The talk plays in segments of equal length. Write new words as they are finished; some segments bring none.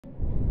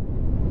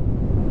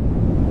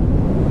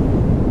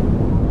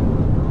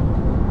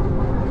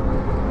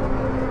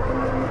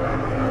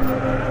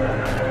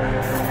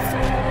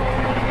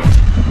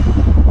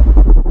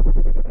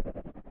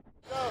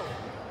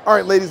All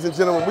right, ladies and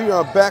gentlemen, we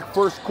are back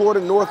first quarter.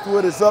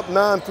 Northwood is up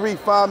 9-3,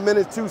 5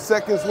 minutes, 2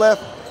 seconds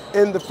left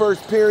in the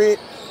first period.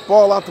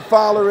 Ball out to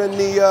Fowler in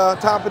the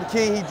top of the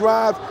key. He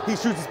drives, he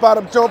shoots a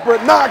spot-up jumper,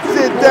 knocks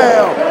it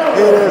down.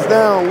 It is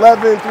down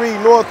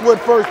 11-3, Northwood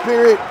first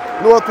period.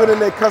 Northwood in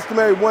their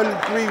customary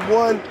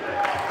 1-3-1.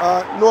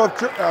 North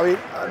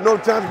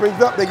Johnston brings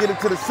up, they get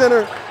it to the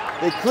center.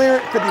 They clear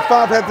it,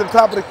 55 heads to the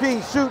top of the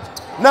key, shoots,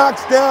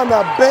 knocks down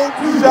the bank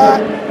shot.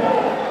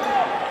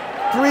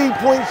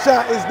 Three-point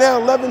shot is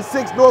down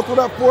 11-6. Northwood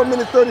up 4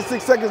 minutes,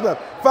 36 seconds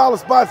left. Fowler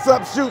spots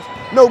up, shoots,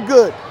 no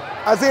good.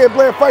 Isaiah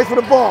Blair fights for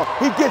the ball.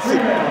 He gets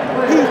it.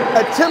 He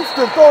attempts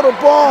to throw the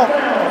ball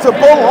to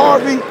Bo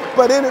Harvey,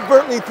 but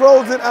inadvertently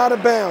throws it out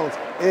of bounds.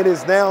 It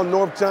is now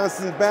North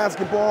Johnston's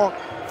basketball.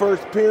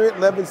 First period,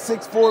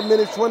 11-6, 4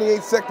 minutes,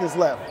 28 seconds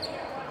left.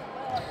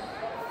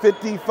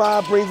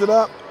 55 brings it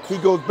up. He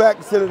goes back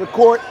to center of the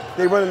court.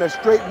 They run in a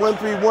straight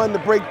 1-3-1 to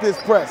break this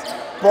press.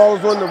 Ball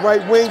is on the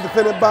right wing,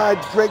 defended by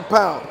Drake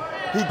Powell.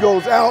 He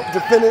goes out,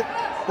 defended.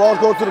 Ball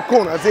goes to the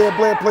corner. Isaiah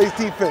Blair plays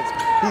defense.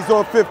 He's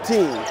on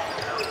 15.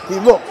 He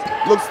looks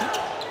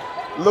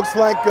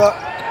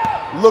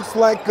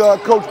like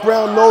Coach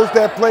Brown knows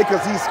that play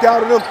because he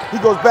scouted him. He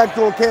goes back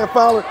to him. Cam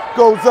Fowler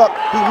goes up.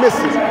 He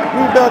misses.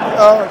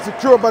 Rebound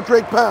secured by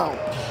Drake Powell.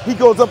 He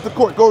goes up the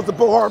court. Goes to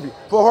Bo Harvey.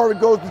 Bo Harvey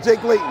goes to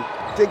Jake Layton.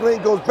 Jake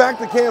Layton goes back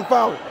to Cam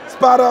Fowler.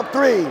 Spot up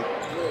three.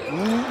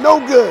 No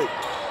good.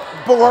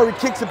 Bo Harvey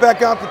kicks it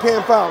back out to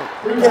Cam Fowler.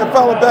 Cam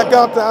Fowler back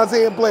out to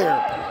Isaiah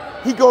Blair.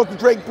 He goes to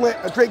Drake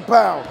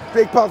Powell.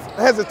 Drake Powell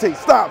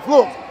hesitates, stops,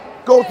 looks,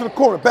 goes to the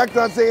corner, back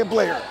to Isaiah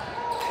Blair.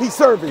 He's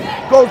serving,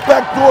 goes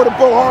back door to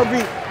Bo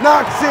Harvey,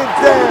 knocks it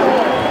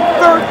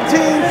down.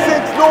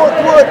 13-6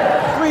 Northwood,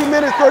 3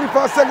 minutes,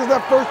 35 seconds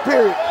left first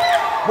period.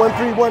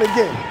 1-3-1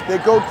 again. They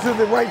go to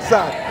the right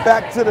side,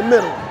 back to the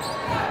middle.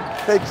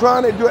 They're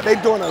trying to do it. They're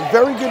doing a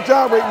very good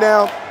job right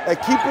now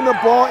at keeping the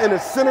ball in the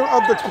center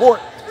of the court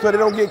so they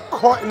don't get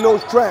caught in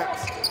those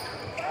traps.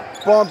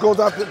 Ball goes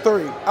out to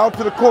 30, out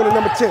to the corner,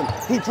 number 10.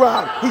 He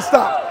drives, he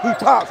stops, he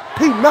pops,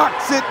 he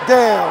knocks it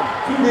down.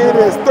 It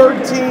is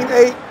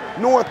 13-8,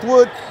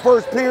 Northwood,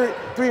 first period,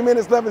 3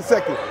 minutes, 11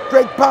 seconds.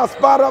 Drake Powell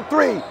spot up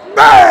three,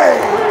 bang!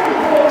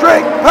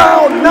 Drake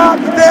Powell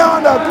knocks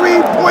down a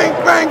three-point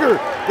banger.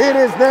 It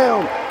is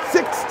down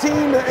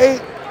 16-8,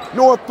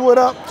 Northwood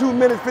up, 2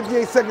 minutes,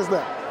 58 seconds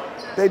left.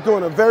 They're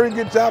doing a very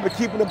good job of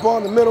keeping the ball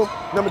in the middle.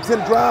 Number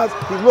 10 drives,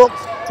 he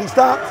looks, he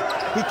stops,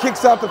 he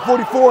kicks out to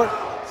 44,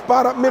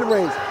 spot up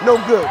mid-range, no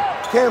good.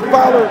 Cam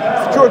Fowler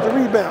secures the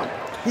rebound.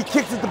 He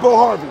kicks it to Bo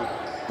Harvey.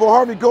 Bo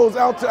Harvey goes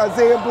out to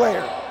Isaiah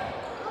Blair.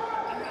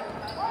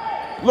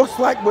 Looks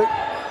like what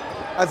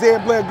Isaiah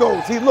Blair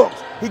goes. He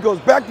looks, he goes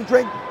back to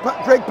Drake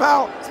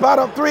Powell, spot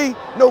up three,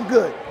 no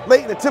good.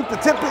 Layton attempt to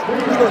tip it,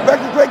 he goes back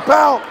to Drake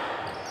Powell.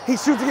 He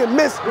shoots again,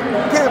 missed.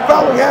 Cam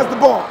Fowler has the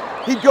ball.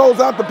 He goes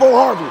out to Bo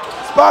Harvey,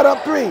 spot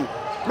up three,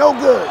 no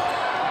good.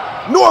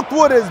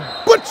 Northwood is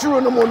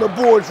butchering them on the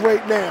boards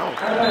right now.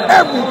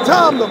 Every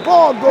time the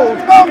ball goes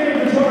up,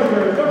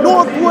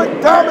 Northwood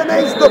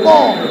dominates the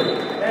ball.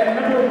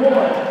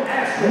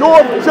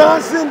 North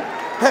Johnston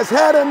has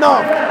had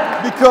enough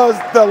because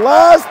the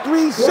last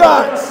 3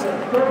 shots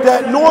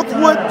that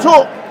Northwood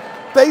took,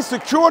 they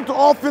secured the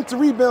offensive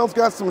rebounds,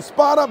 got some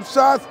spot-up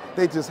shots,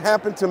 they just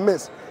happened to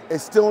miss.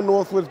 It's still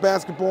Northwood's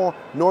basketball.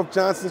 North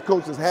Johnston's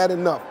coach has had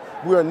enough.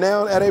 We are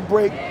now at a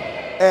break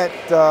at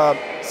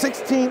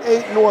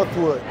 16-8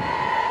 Northwood.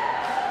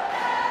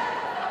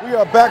 We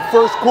are back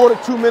first quarter,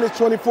 2 minutes,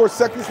 24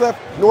 seconds left.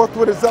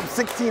 Northwood is up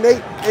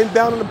 16-8,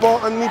 inbounding the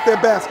ball underneath their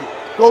basket.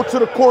 Go to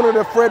the corner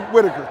to Fred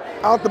Whitaker,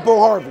 out to Bo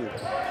Harvey.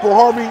 Bo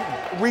Harvey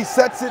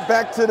resets it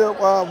back to the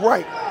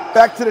right,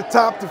 back to the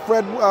top to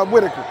Fred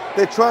Whitaker.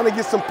 They're trying to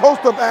get some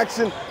post-up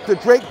action to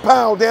Drake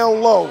Powell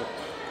down low.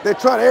 They're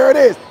trying, there it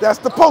is, that's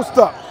the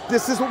post-up.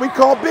 This is what we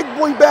call big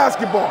boy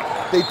basketball.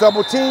 They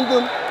double-teamed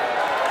him.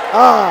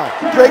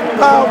 Drake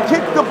Powell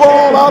kicked the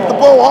ball out to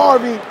Bo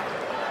Harvey,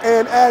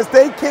 and as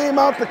they came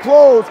out to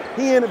close,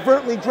 he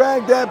inadvertently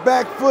dragged that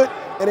back foot,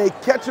 and they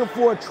catch him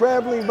for a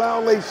traveling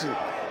violation.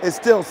 It's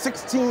still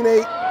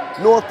 16-8,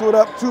 Northwood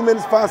up, 2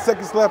 minutes, 5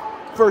 seconds left,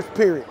 first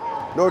period.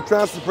 North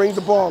Johnston brings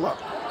the ball up.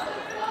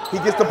 He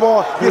gets the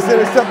ball, gets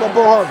intercepted by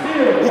Bo Harvey.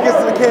 He gets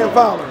to the Cam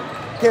Fowler.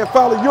 Cam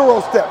Fowler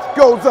Euro steps,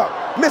 goes up,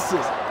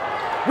 misses.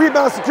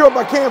 Rebound secured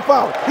by Cam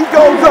Fowler. He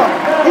goes up,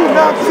 he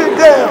knocks it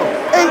down.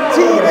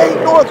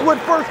 18-8 Northwood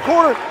first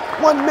quarter,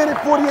 1 minute,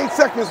 48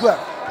 seconds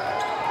left.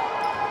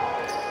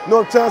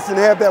 North Johnston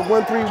have that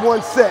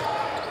 1-3-1 set.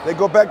 They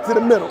go back to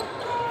the middle.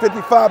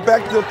 55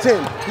 back to the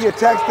 10. He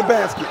attacks the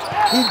basket.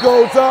 He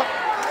goes up,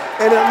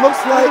 and it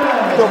looks like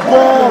the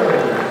ball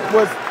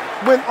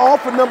went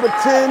off of number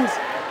 10's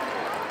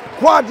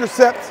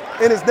quadriceps,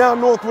 and it's now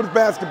Northwood's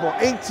basketball.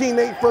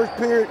 18-8 first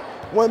period,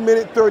 1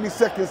 minute, 30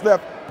 seconds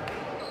left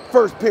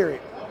first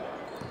period.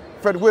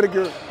 Fred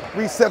Whitaker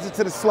resets it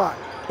to the slot.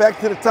 Back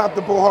to the top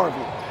to Bo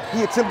Harvey.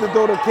 He attempted to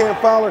go to Cam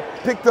Fowler,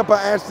 picked up by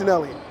Ashton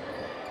Elliott.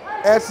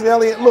 Ashton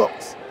Elliott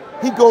looks.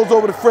 He goes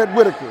over to Fred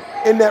Whitaker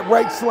in that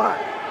right slot.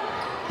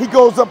 He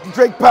goes up to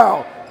Drake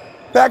Powell.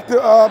 Back to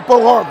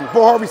Bo Harvey.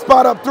 Bo Harvey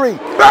spot up three.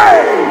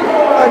 Bang!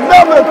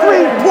 Another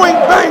three-point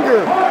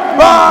banger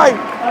by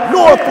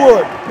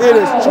Northwood. It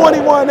is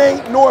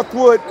 21-8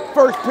 Northwood.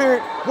 First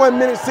period, 1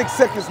 minute, 6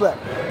 seconds left.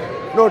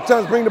 North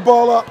Johnston bring the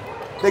ball up.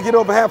 They get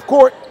over half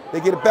court. They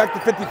get it back to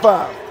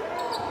 55.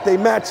 They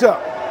match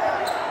up.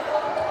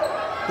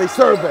 They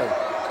survey.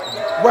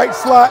 Right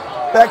slot,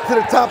 back to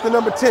the top to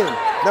number 10.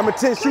 Number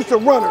 10 shoots a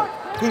runner.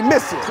 He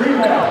misses.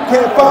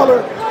 Cam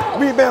Fowler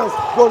rebounds,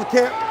 goes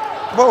to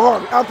Bo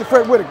Harvey, out to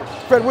Fred Whitaker.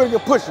 Fred Whitaker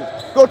pushes.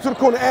 Go to the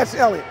corner, Ashley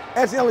Elliott.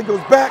 Ashley Elliott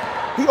goes back.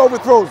 He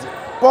overthrows it.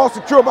 Ball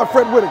secured by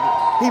Fred Whitaker.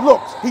 He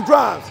looks. He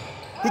drives.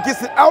 He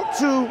gets it out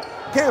to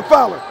Cam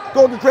Fowler.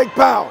 Go to Drake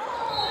Powell.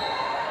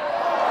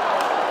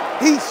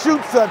 He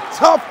shoots a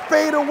tough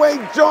fadeaway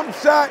jump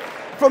shot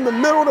from the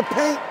middle of the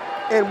paint.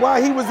 And while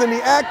he was in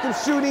the act of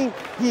shooting,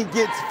 he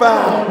gets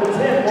fouled.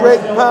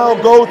 Drake Powell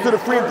goes to the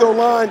free throw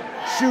line,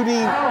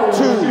 shooting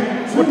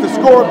 2, with the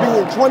score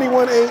being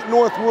 21-8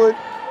 Northwood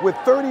with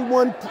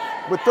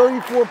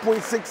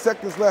 34.6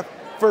 seconds left,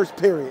 first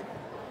period.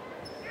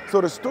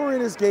 So the story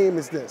of this game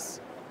is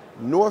this.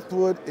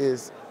 Northwood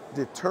is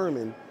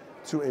determined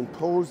to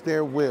impose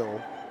their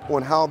will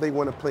on how they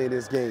want to play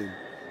this game.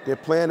 They're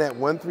playing at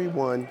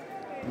 1-3-1.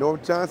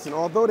 North Johnston,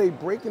 although they're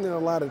breaking it a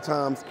lot of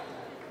times,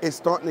 it's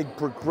starting to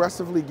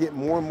progressively get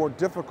more and more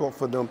difficult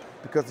for them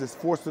because it's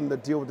forcing them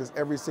to deal with this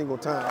every single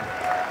time.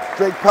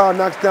 Drake Powell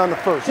knocks down the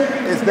first.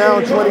 It's now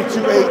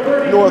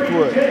 22-8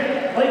 Northwood.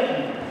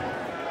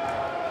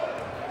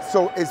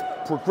 So it's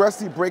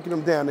progressively breaking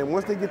them down. And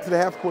once they get to the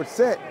half-court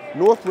set,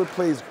 Northwood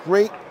plays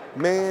great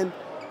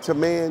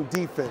man-to-man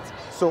defense.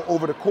 So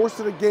over the course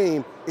of the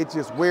game, it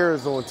just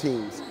wears on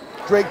teams.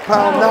 Drake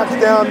Powell knocks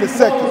down the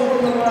second.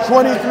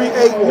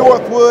 23-8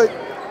 Northwood,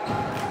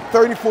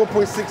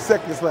 34.6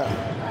 seconds left.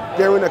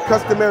 They're in a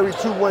customary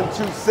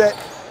 2-1-2 set.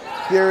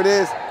 There it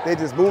is. They're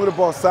just moving the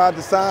ball side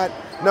to side.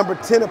 Number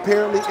 10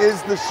 apparently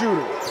is the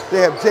shooter. They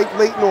have Jake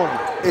Layton on him.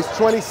 It's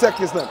 20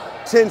 seconds left.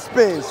 10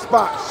 spins,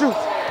 spot, shoots.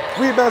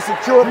 Rebound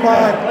secured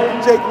by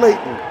Jake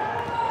Layton.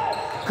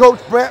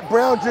 Coach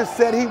Brown just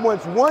said he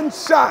wants one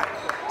shot.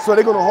 So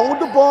they're going to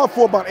hold the ball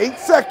for about 8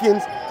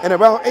 seconds. And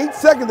around 8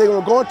 seconds, they're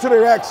going to go into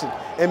their action.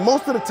 And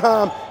most of the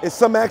time, it's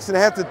some action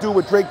that has to do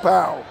with Drake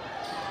Powell.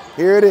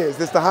 Here it is.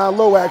 It's the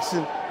high-low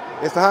action.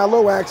 It's the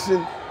high-low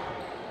action.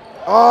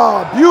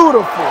 Oh,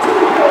 beautiful.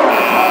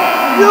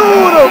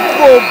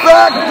 Beautiful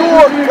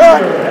backdoor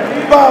cut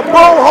by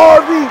Bo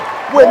Harvey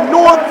when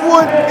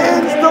Northwood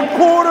ends the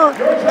quarter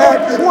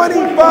at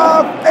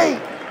 25-8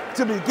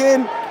 to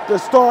begin the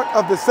start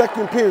of the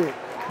second period.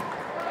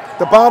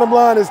 The bottom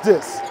line is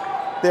this.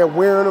 They're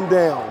wearing them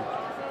down.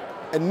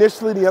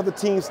 Initially, the other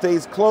team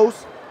stays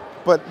close,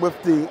 but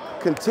with the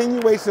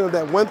continuation of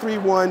that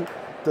 1-3-1,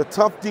 the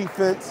tough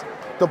defense,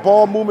 the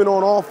ball movement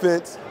on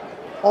offense,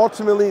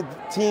 ultimately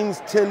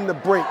teams tend to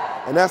break,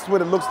 and that's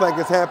what it looks like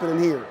is happening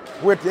here.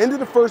 We're at the end of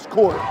the first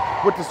quarter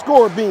with the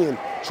score being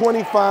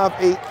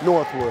 25-8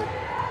 Northwood.